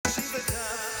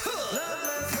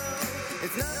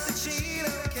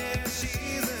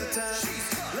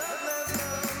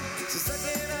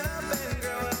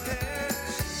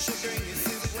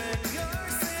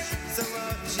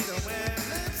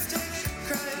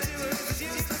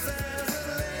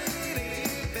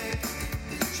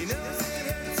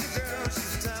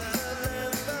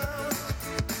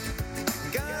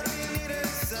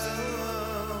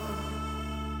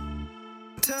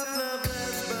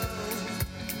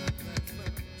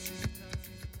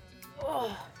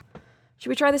Should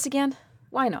we try this again?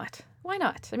 Why not? Why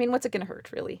not? I mean, what's it gonna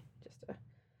hurt, really?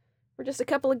 We're just a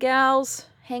couple of gals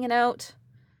hanging out,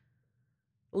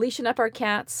 leashing up our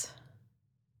cats.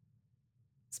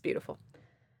 It's beautiful.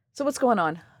 So what's going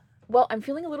on? Well, I'm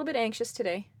feeling a little bit anxious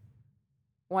today.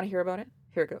 Want to hear about it?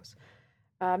 Here it goes.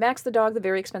 Max the dog, the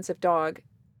very expensive dog,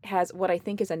 has what I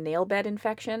think is a nail bed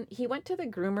infection. He went to the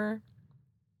groomer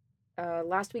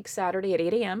last week Saturday at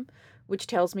 8 a.m., which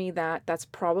tells me that that's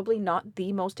probably not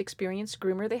the most experienced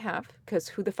groomer they have, because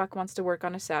who the fuck wants to work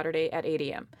on a Saturday at 8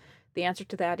 a.m.? The answer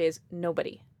to that is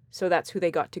nobody. So that's who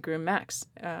they got to groom Max.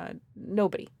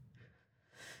 Nobody.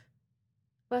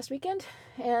 Last weekend,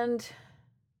 and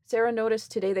Sarah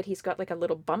noticed today that he's got like a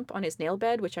little bump on his nail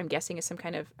bed, which I'm guessing is some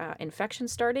kind of infection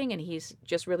starting, and he's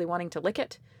just really wanting to lick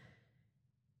it.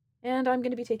 And I'm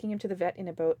going to be taking him to the vet in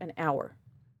about an hour.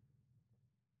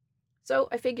 So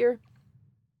I figure,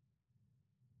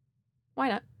 why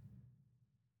not?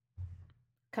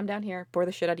 Come down here, bore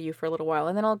the shit out of you for a little while,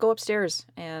 and then I'll go upstairs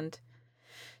and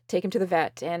take him to the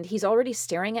vet. And he's already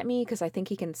staring at me because I think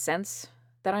he can sense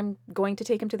that I'm going to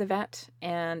take him to the vet.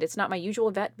 And it's not my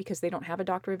usual vet because they don't have a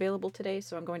doctor available today,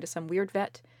 so I'm going to some weird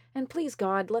vet. And please,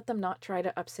 God, let them not try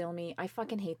to upsell me. I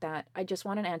fucking hate that. I just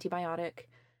want an antibiotic.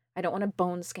 I don't want a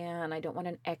bone scan. I don't want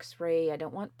an x-ray. I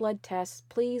don't want blood tests.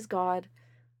 Please, God,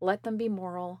 let them be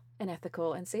moral and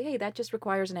ethical and say, hey, that just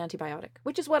requires an antibiotic,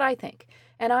 which is what I think.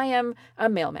 And I am a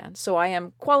mailman, so I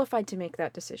am qualified to make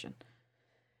that decision.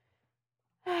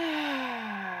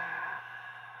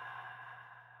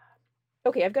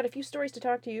 Okay, I've got a few stories to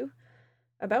talk to you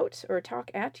about, or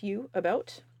talk at you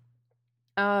about.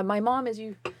 My mom, as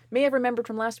you may have remembered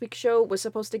from last week's show, was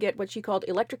supposed to get what she called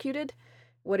electrocuted,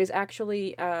 what is actually,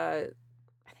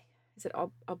 is it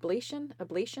ablation?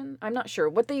 Ablation? I'm not sure.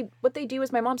 What they do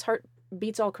is my mom's heart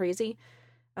beats all crazy,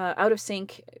 out of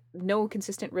sync, no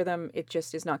consistent rhythm. It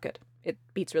just is not good. It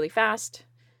beats really fast,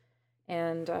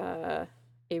 and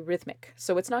arrhythmic.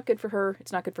 So it's not good for her.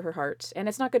 It's not good for her heart, and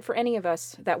it's not good for any of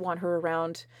us that want her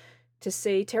around to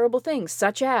say terrible things,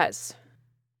 such as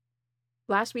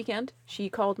last weekend she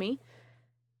called me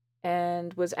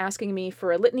and was asking me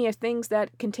for a litany of things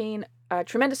that contain a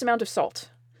tremendous amount of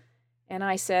salt. And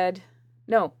I said,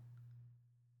 no.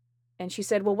 And she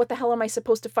said, well, what the hell am I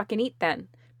supposed to fucking eat then?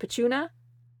 Pachuna?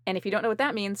 And if you don't know what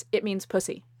that means, it means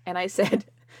pussy. And I said,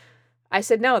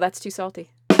 no, that's too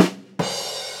salty.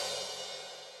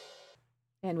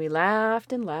 And we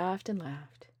laughed and laughed and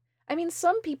laughed. I mean,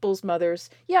 some people's mothers,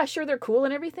 yeah, sure, they're cool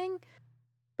and everything,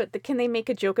 but can they make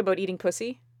a joke about eating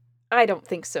pussy? I don't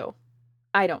think so.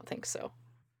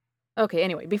 Okay,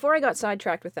 anyway, before I got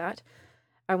sidetracked with that,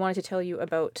 I wanted to tell you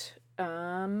about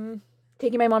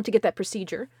taking my mom to get that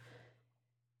procedure.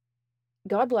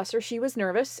 God bless her, she was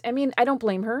nervous. I mean, I don't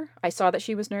blame her. I saw that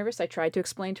she was nervous. I tried to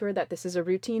explain to her that this is a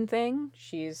routine thing.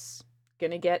 She's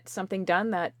gonna get something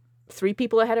done that 3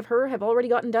 people ahead of her have already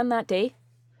gotten done that day.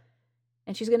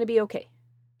 And she's gonna be okay.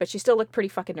 But she still looked pretty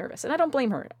fucking nervous. And I don't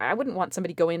blame her. I wouldn't want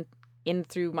somebody going in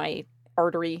through my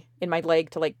artery in my leg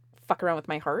to like fuck around with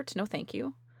my heart. No, thank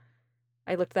you.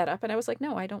 I looked that up and I was like,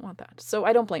 no, I don't want that. So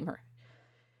I don't blame her.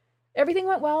 Everything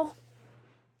went well.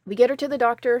 We get her to the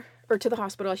doctor, or to the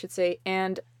hospital, I should say,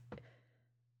 and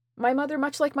my mother,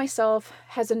 much like myself,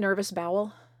 has a nervous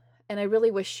bowel, and I really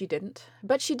wish she didn't,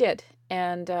 but she did,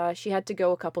 and she had to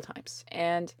go a couple times,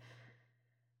 and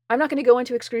I'm not going to go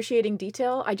into excruciating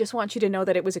detail. I just want you to know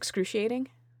that it was excruciating,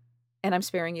 and I'm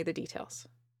sparing you the details.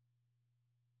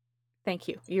 Thank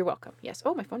you. You're welcome. Yes.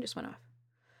 Oh, my phone just went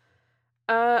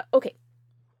off. Okay.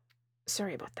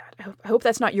 Sorry about that. I hope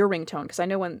that's not your ringtone, because I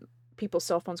know when people's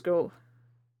cell phones go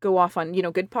off on,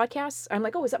 good podcasts, I'm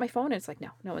like, oh, is that my phone? And it's like,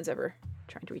 no one's ever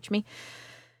trying to reach me.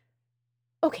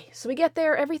 Okay, so we get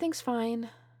there, everything's fine.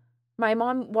 My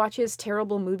mom watches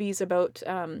terrible movies about,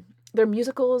 they're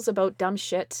musicals about dumb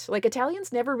shit. Like,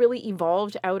 Italians never really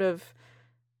evolved out of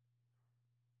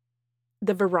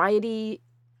the variety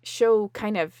show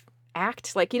kind of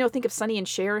act. Like, think of Sonny and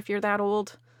Cher if you're that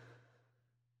old.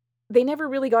 They never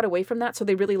really got away from that, so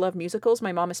they really love musicals,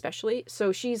 my mom especially.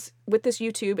 So she's with this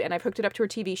YouTube, and I've hooked it up to her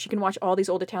TV. She can watch all these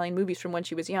old Italian movies from when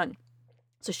she was young.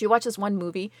 So she watched this one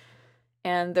movie,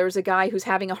 and there's a guy who's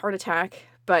having a heart attack,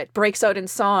 but breaks out in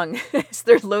song. So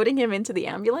they're loading him into the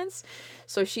ambulance.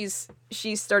 So she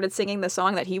started singing the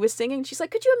song that he was singing. She's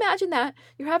like, could you imagine that?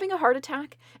 You're having a heart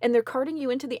attack, and they're carting you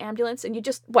into the ambulance, and you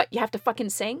just, you have to fucking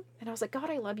sing? And I was like, God,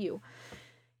 I love you.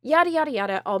 Yada, yada,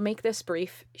 yada. I'll make this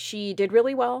brief. She did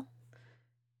really well.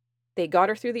 They got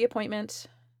her through the appointment,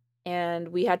 and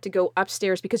we had to go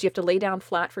upstairs because you have to lay down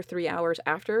flat for 3 hours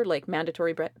after, like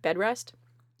mandatory bed rest.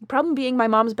 The problem being my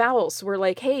mom's bowels were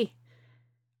like, hey,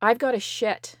 I've got a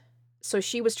shit So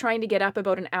she was trying to get up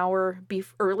about an hour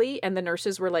early, and the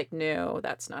nurses were like, no,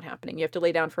 that's not happening. You have to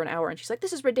lay down for an hour. And she's like,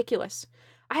 this is ridiculous.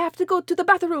 I have to go to the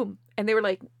bathroom. And they were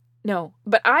like, no.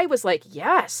 But I was like,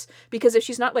 yes. Because if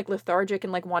she's not like lethargic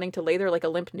and like wanting to lay there like a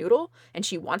limp noodle, and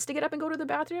she wants to get up and go to the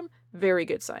bathroom, very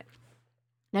good sign.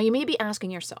 Now you may be asking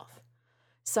yourself,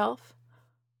 self,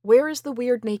 where is the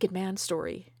weird naked man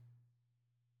story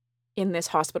in this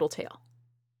hospital tale?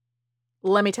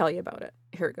 Let me tell you about it.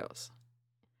 Here it goes.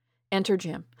 Enter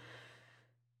Jim.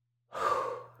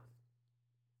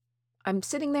 I'm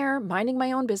sitting there minding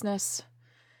my own business,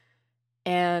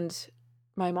 and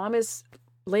my mom is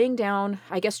laying down,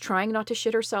 I guess trying not to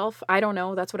shit herself. I don't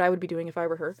know. That's what I would be doing if I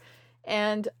were her.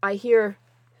 And I hear,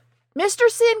 Mr.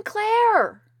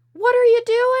 Sinclair, what are you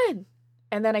doing?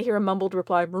 And then I hear a mumbled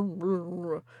reply,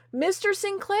 Mr.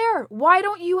 Sinclair, why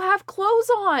don't you have clothes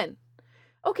on?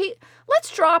 Okay,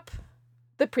 let's drop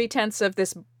the pretense of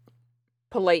this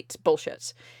polite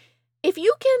bullshit. If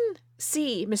you can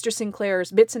see Mr.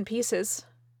 Sinclair's bits and pieces,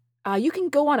 you can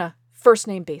go on a first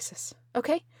name basis,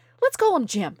 okay? Let's call him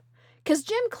Jim, because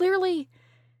Jim clearly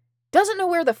doesn't know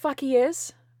where the fuck he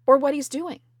is or what he's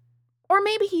doing. Or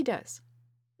maybe he does.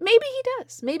 Maybe he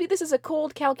does. Maybe this is a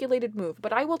cold, calculated move,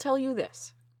 but I will tell you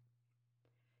this.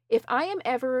 If I am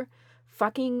ever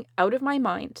fucking out of my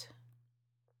mind,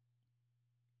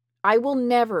 I will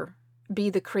never be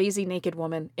the crazy naked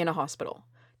woman in a hospital.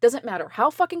 Doesn't matter how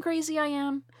fucking crazy I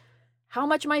am, how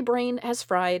much my brain has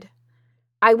fried,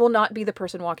 I will not be the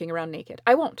person walking around naked.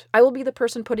 I won't. I will be the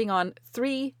person putting on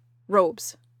 3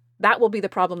 robes. That will be the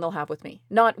problem they'll have with me,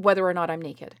 not whether or not I'm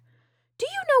naked. Do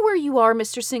you know where you are,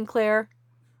 Mr. Sinclair?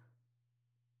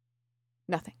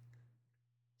 Nothing.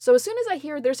 So as soon as I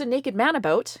hear there's a naked man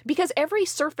about, because every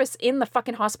surface in the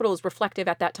fucking hospital is reflective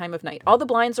at that time of night. All the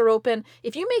blinds are open.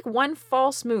 If you make one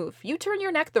false move, you turn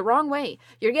your neck the wrong way,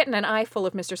 you're getting an eye full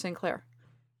of Mr. Sinclair.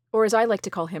 Or as I like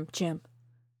to call him, Jim.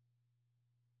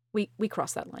 We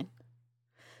crossed that line.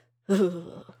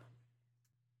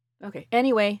 Okay,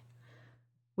 anyway,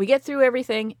 we get through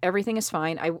everything. Everything is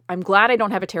fine. I'm glad I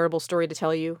don't have a terrible story to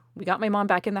tell you. We got my mom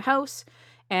back in the house,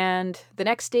 and the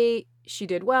next day, she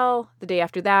did well. The day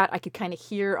after that, I could kind of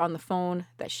hear on the phone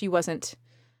that she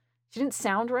didn't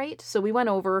sound right. So we went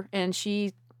over and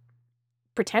she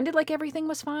pretended like everything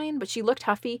was fine, but she looked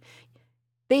huffy.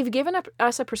 They've given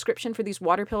us a prescription for these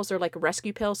water pills. They're like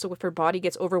rescue pills. So if her body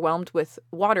gets overwhelmed with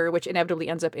water, which inevitably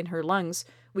ends up in her lungs,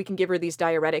 we can give her these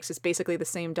diuretics. It's basically the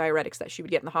same diuretics that she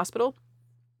would get in the hospital.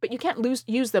 But you can't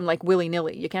use them like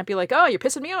willy-nilly. You can't be like, oh, you're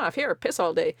pissing me off. Here, piss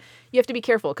all day. You have to be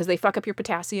careful because they fuck up your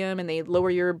potassium and they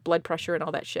lower your blood pressure and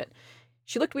all that shit.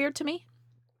 She looked weird to me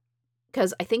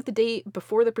because I think the day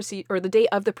before the procedure, or the day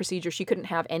of the procedure, she couldn't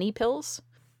have any pills.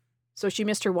 So she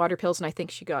missed her water pills and I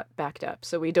think she got backed up.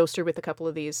 So we dosed her with a couple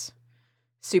of these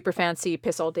super fancy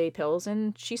piss all day pills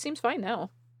and she seems fine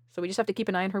now. So we just have to keep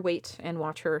an eye on her weight and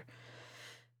watch her.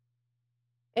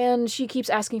 And she keeps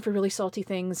asking for really salty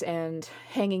things and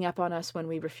hanging up on us when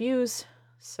we refuse.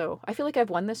 So I feel like I've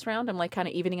won this round. I'm like kind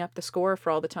of evening up the score for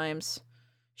all the times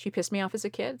she pissed me off as a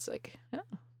kid. It's like,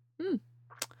 oh,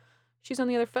 she's on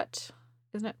the other foot,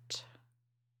 isn't it?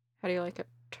 How do you like it?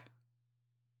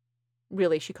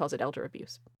 Really, she calls it elder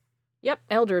abuse. Yep,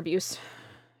 elder abuse.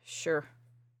 Sure.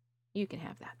 You can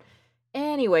have that.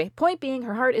 Anyway, point being,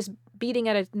 her heart is beating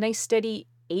at a nice steady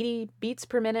 80 beats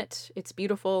per minute. It's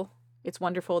beautiful. It's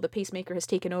wonderful. The pacemaker has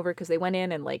taken over because they went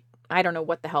in and I don't know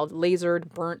what the hell,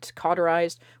 lasered, burnt,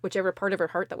 cauterized, whichever part of her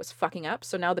heart that was fucking up.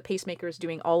 So now the pacemaker is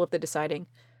doing all of the deciding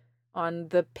on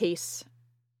the pace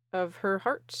of her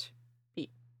heart beat.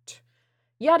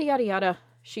 Yada, yada, yada.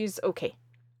 She's okay.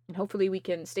 And hopefully we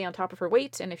can stay on top of her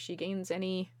weight. And if she gains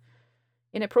any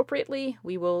inappropriately,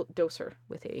 we will dose her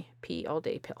with a pee all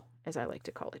day pill, as I like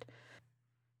to call it.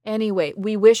 Anyway,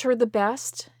 we wish her the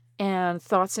best and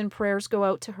thoughts and prayers go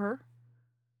out to her.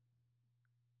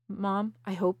 Mom,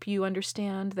 I hope you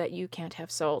understand that you can't have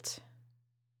salt.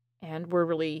 And we're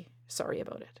really sorry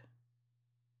about it.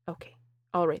 Okay.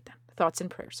 All right then. Thoughts and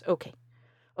prayers. Okay.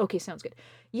 Okay, sounds good.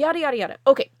 Yada, yada, yada.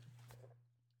 Okay.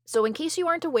 So in case you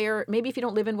aren't aware, maybe if you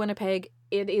don't live in Winnipeg,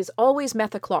 it is always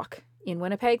meth o'clock in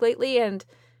Winnipeg lately. And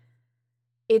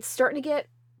it's starting to get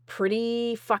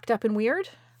pretty fucked up and weird.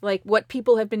 Like what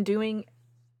people have been doing.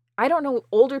 I don't know,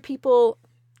 older people,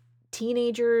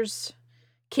 teenagers,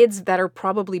 kids that are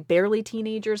probably barely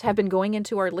teenagers have been going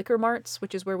into our liquor marts,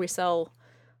 which is where we sell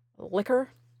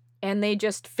liquor, and they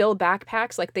just fill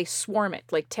backpacks, like they swarm it,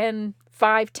 like 10,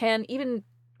 5, 10, even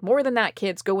more than that,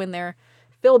 kids go in there,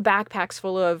 fill backpacks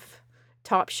full of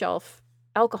top shelf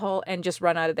alcohol and just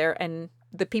run out of there. And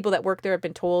the people that work there have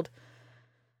been told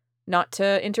not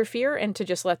to interfere and to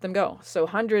just let them go. So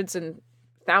hundreds and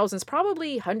thousands,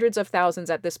 probably hundreds of thousands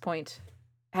at this point,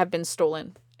 have been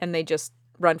stolen, and they just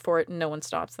run for it and no one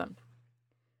stops them.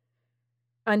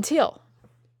 Until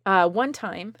one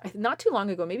time, not too long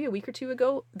ago, maybe a week or two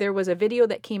ago, there was a video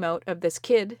that came out of this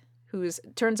kid who's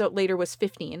turns out later was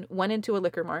 15, went into a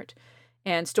liquor mart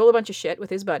and stole a bunch of shit with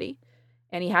his buddy.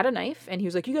 And he had a knife and he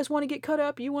was like, you guys want to get cut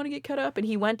up? You want to get cut up? And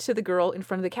he went to the girl in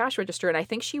front of the cash register. And I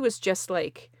think she was just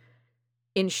like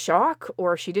in shock,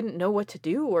 or she didn't know what to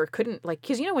do, or couldn't, like,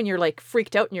 because when you're like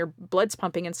freaked out and your blood's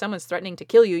pumping and someone's threatening to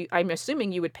kill you, I'm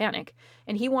assuming you would panic.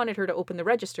 And he wanted her to open the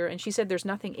register and she said there's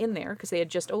nothing in there because they had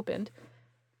just opened.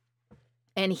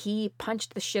 And he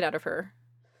punched the shit out of her,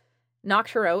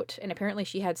 knocked her out, and apparently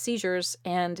she had seizures,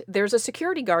 and there's a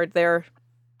security guard there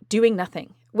doing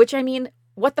nothing. Which, I mean,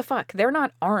 what the fuck? They're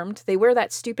not armed. They wear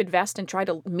that stupid vest and try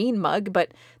to mean mug,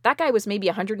 but that guy was maybe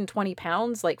 120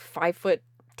 pounds, like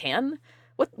 5'10".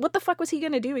 What the fuck was he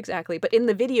gonna do exactly? But in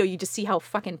the video, you just see how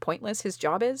fucking pointless his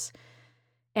job is.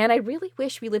 And I really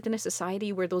wish we lived in a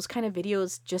society where those kind of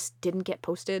videos just didn't get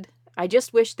posted. I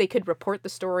just wish they could report the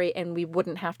story and we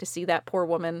wouldn't have to see that poor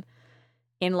woman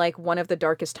in like one of the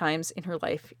darkest times in her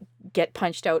life get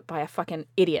punched out by a fucking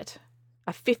idiot.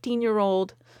 A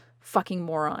 15-year-old fucking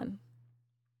moron.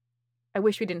 I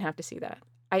wish we didn't have to see that.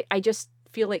 I just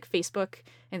feel like Facebook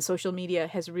and social media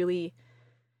has really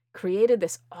created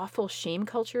this awful shame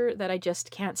culture that I just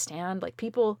can't stand. Like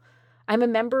I'm a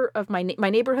member of my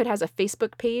neighborhood has a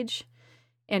Facebook page,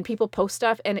 and people post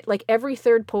stuff, and like every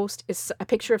third post is a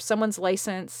picture of someone's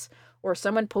license or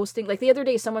someone posting. Like the other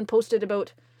day, someone posted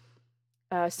about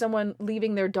someone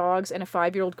leaving their dogs and a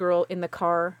 5-year-old girl in the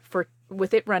car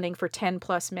with it running for 10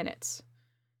 plus minutes.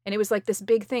 And it was like this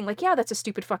big thing. Like, yeah, that's a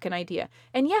stupid fucking idea.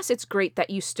 And yes, it's great that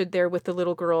you stood there with the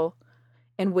little girl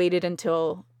and waited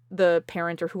until the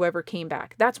parent or whoever came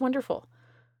back. That's wonderful.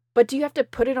 But do you have to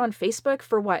put it on Facebook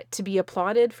for what? To be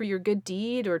applauded for your good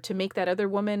deed, or to make that other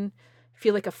woman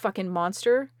feel like a fucking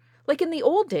monster? Like in the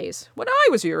old days, when I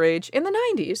was your age, in the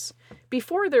 90s,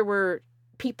 before there were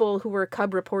people who were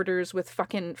cub reporters with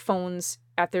fucking phones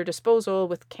at their disposal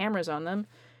with cameras on them,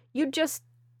 you'd just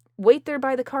wait there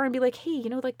by the car and be like, hey,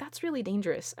 like that's really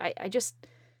dangerous. I just,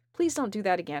 please don't do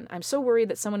that again. I'm so worried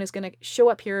that someone is going to show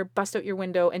up here, bust out your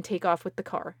window, and take off with the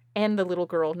car and the little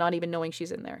girl, not even knowing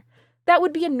she's in there. That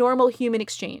would be a normal human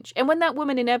exchange. And when that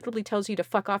woman inevitably tells you to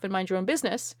fuck off and mind your own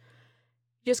business,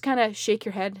 you just kind of shake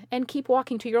your head and keep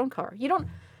walking to your own car. You don't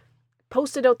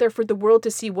post it out there for the world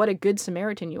to see what a good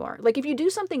Samaritan you are. Like, if you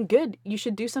do something good, you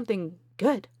should do something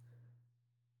good.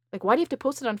 Like, why do you have to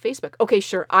post it on Facebook? Okay,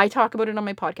 sure, I talk about it on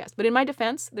my podcast. But in my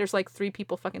defense, there's like 3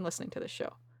 people fucking listening to this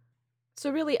show. So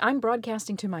really, I'm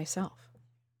broadcasting to myself.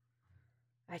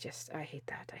 I hate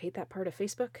that. I hate that part of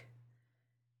Facebook.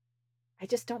 I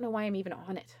just don't know why I'm even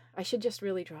on it. I should just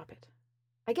really drop it.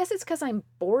 I guess it's because I'm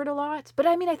bored a lot. But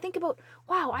I mean, I think about,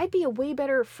 wow, I'd be a way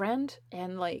better friend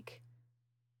and like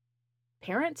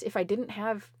parent if I didn't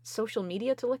have social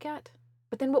media to look at.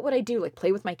 But then what would I do? Like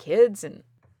play with my kids and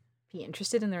be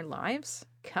interested in their lives?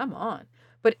 Come on.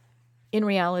 But in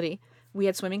reality, we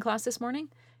had swimming class this morning.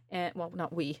 And well,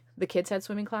 not we. The kids had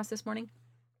swimming class this morning.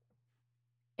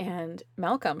 And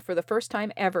Malcolm, for the first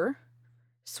time ever,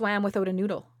 swam without a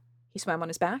noodle. He swam on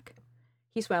his back.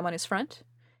 He swam on his front.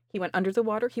 He went under the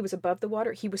water. He was above the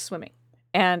water. He was swimming.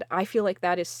 And I feel like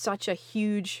that is such a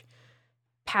huge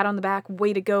pat on the back,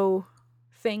 way to go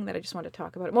thing that I just want to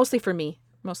talk about it. Mostly for me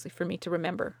to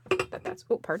remember that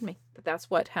that's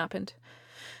what happened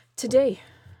today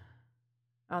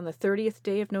on the 30th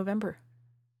day of November,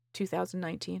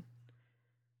 2019.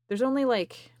 There's only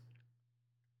like,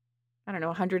 I don't know,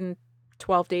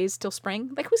 112 days till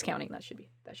spring. Like, who's counting? That should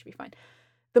be fine.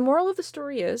 The moral of the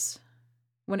story is,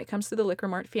 when it comes to the Liquor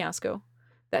Mart fiasco,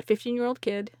 that 15-year-old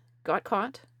kid got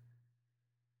caught.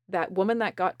 That woman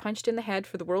that got punched in the head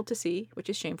for the world to see, which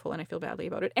is shameful, and I feel badly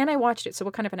about it. And I watched it, so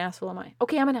what kind of an asshole am I?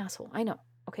 Okay, I'm an asshole. I know.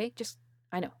 Okay?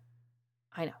 I know.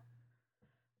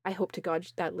 I hope to God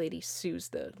that lady sues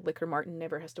the Liquor Mart and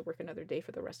never has to work another day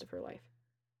for the rest of her life.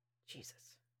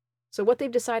 Jesus. So what they've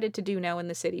decided to do now in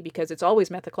the city, because it's always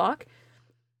met the clock,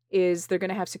 is they're going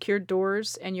to have secured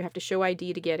doors and you have to show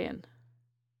ID to get in,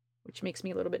 which makes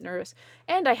me a little bit nervous.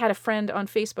 And I had a friend on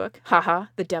Facebook, haha,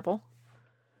 the devil,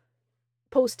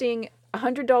 posting a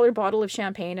 $100 bottle of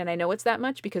champagne, and I know it's that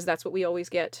much because that's what we always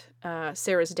get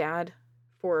Sarah's dad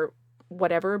for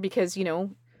whatever, because,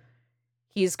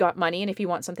 he's got money, and if he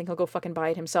wants something, he'll go fucking buy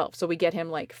it himself. So we get him,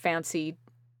 like, fancy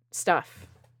stuff,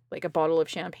 like a bottle of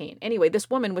champagne. Anyway, this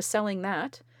woman was selling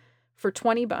that for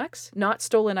 $20, not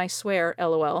stolen, I swear,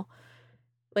 LOL,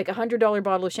 like $100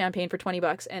 bottle of champagne for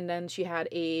 $20, and then she had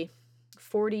a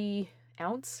 40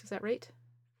 ounce, is that right?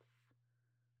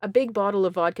 A big bottle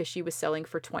of vodka she was selling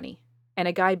for 20, and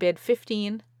a guy bid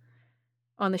 15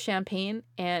 on the champagne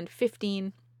and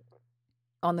 15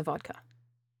 on the vodka.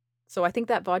 So I think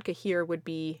that vodka here would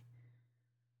be,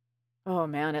 oh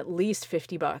man, at least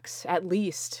 $50. At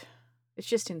least. It's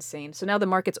just insane. So now the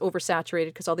market's oversaturated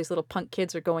because all these little punk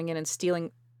kids are going in and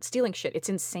stealing shit. It's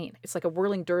insane. It's like a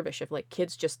whirling dervish of like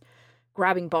kids just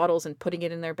grabbing bottles and putting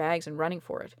it in their bags and running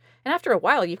for it. And after a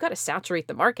while, you've got to saturate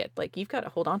the market. Like, you've got to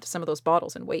hold on to some of those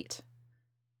bottles and wait.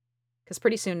 Because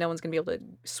pretty soon no one's going to be able to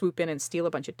swoop in and steal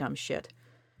a bunch of dumb shit.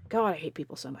 God, I hate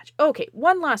people so much. Okay,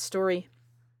 one last story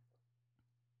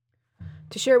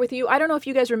to share with you. I don't know if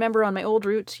you guys remember on my old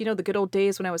route, you know, the good old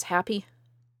days when I was happy.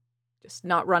 Just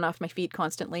not run off my feet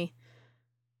constantly.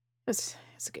 It's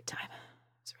a good time.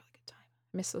 It's a really good time.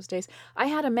 I miss those days. I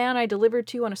had a man I delivered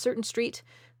to on a certain street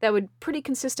that would pretty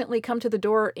consistently come to the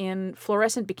door in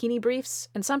fluorescent bikini briefs,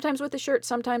 and sometimes with a shirt,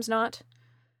 sometimes not.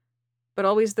 But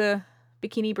always the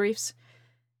bikini briefs.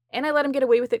 And I let him get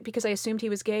away with it because I assumed he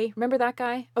was gay. Remember that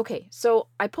guy? Okay, so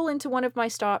I pull into one of my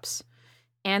stops,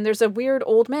 and there's a weird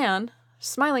old man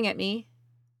smiling at me.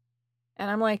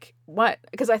 And I'm like, what?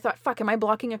 Because I thought, fuck, am I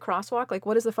blocking a crosswalk? Like,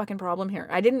 what is the fucking problem here?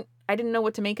 I didn't know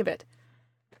what to make of it.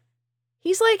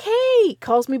 He's like, hey,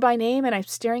 calls me by name, and I'm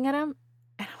staring at him.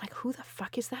 And I'm like, who the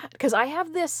fuck is that? Because I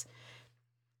have this,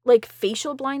 like,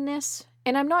 facial blindness.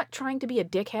 And I'm not trying to be a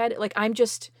dickhead. Like, I'm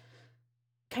just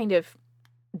kind of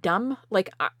dumb.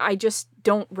 Like, I just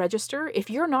don't register. If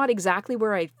you're not exactly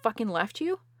where I fucking left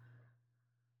you,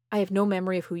 I have no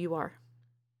memory of who you are.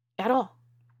 At all.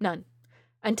 None.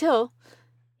 Until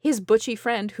his butchy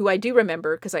friend, who I do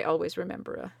remember, because I always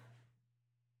remember a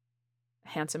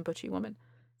handsome butchy woman.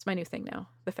 It's my new thing now.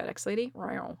 The FedEx lady.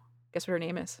 Guess what her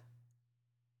name is?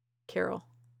 Carol.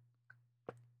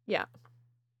 Yeah.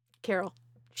 Carol.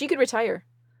 She could retire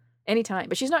anytime,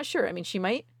 but she's not sure. I mean, she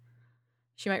might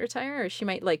retire, or she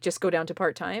might, like, just go down to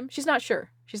part-time. She's not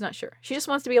sure. She just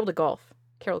wants to be able to golf.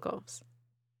 Carol golfs.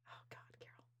 Oh, God,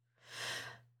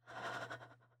 Carol.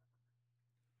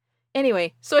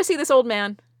 Anyway, so I see this old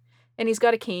man, and he's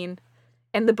got a cane,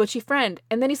 and the butchy friend,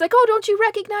 and then he's like, oh, don't you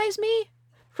recognize me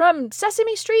from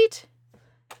Sesame Street?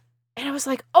 And I was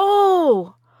like,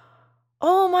 oh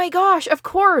my gosh, of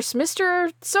course,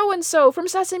 Mr. So-and-so from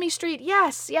Sesame Street,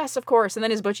 yes, of course. And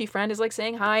then his butchy friend is like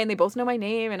saying hi, and they both know my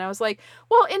name, and I was like,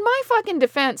 well, in my fucking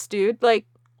defense, dude, like,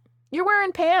 you're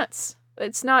wearing pants.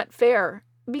 It's not fair.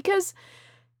 Because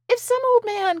if some old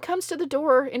man comes to the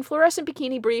door in fluorescent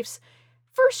bikini briefs,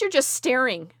 first, you're just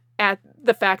staring at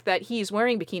the fact that he's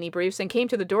wearing bikini briefs and came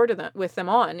to the door with them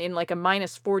on in like a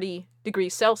minus 40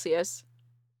 degrees Celsius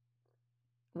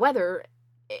weather.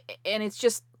 And it's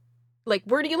just like,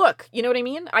 where do you look? You know what I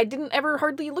mean? I didn't ever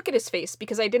hardly look at his face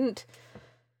because it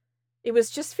was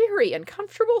just very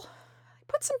uncomfortable.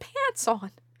 Put some pants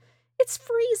on. It's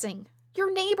freezing.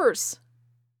 Your neighbors.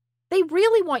 They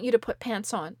really want you to put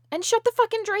pants on. And shut the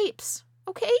fucking drapes.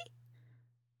 Okay?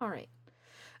 All right.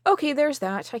 Okay, there's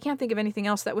that. I can't think of anything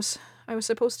else that I was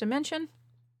supposed to mention.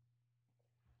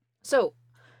 So,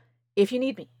 if you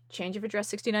need me,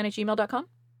 changeofaddress69@gmail.com.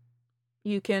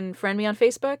 You can friend me on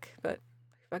Facebook, but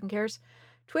who fucking cares?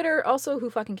 Twitter, also, who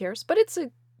fucking cares? But it's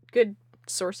a good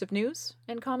source of news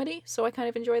and comedy, so I kind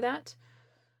of enjoy that.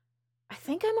 I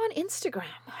think I'm on Instagram.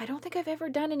 I don't think I've ever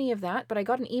done any of that, but I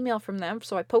got an email from them,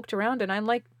 so I poked around, and I'm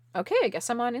like, okay, I guess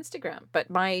I'm on Instagram.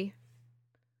 But my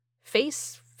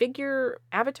figure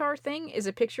avatar thing is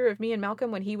a picture of me and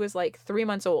Malcolm when he was like 3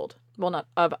 months old. Well, not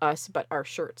of us, but our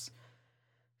shirts.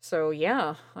 So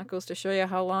yeah, that goes to show you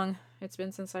how long it's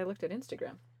been since I looked at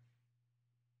Instagram.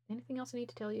 Anything else I need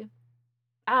to tell you?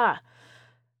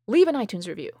 Leave an iTunes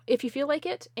review if you feel like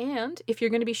it, and if you're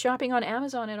going to be shopping on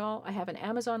Amazon at all, I have an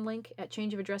Amazon link at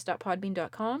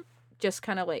changeofaddress.podbean.com. Just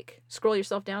kind of like scroll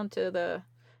yourself down to the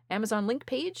Amazon link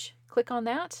page, click on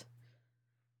that,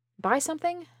 buy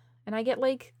something, and I get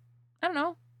like, I don't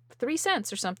know, 3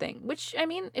 cents or something. Which, I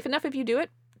mean, if enough of you do it,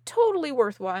 totally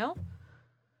worthwhile.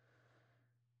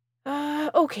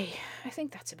 Okay, I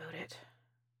think that's about it.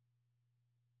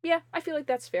 Yeah, I feel like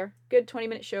that's fair. Good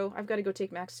 20-minute show. I've got to go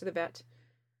take Max to the vet.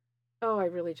 Oh, I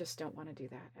really just don't want to do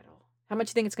that at all. How much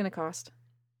do you think it's going to cost?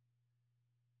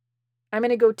 I'm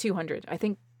going to go 200. I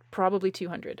think probably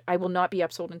 200. I will not be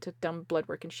upsold into dumb blood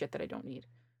work and shit that I don't need.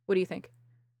 What do you think?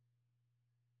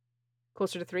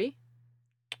 Closer to 3?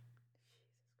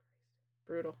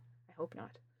 Brutal. I hope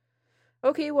not.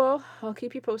 Okay, well, I'll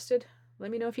keep you posted.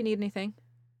 Let me know if you need anything.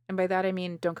 And by that, I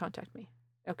mean, don't contact me.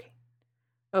 Okay.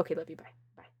 Okay, love you. Bye.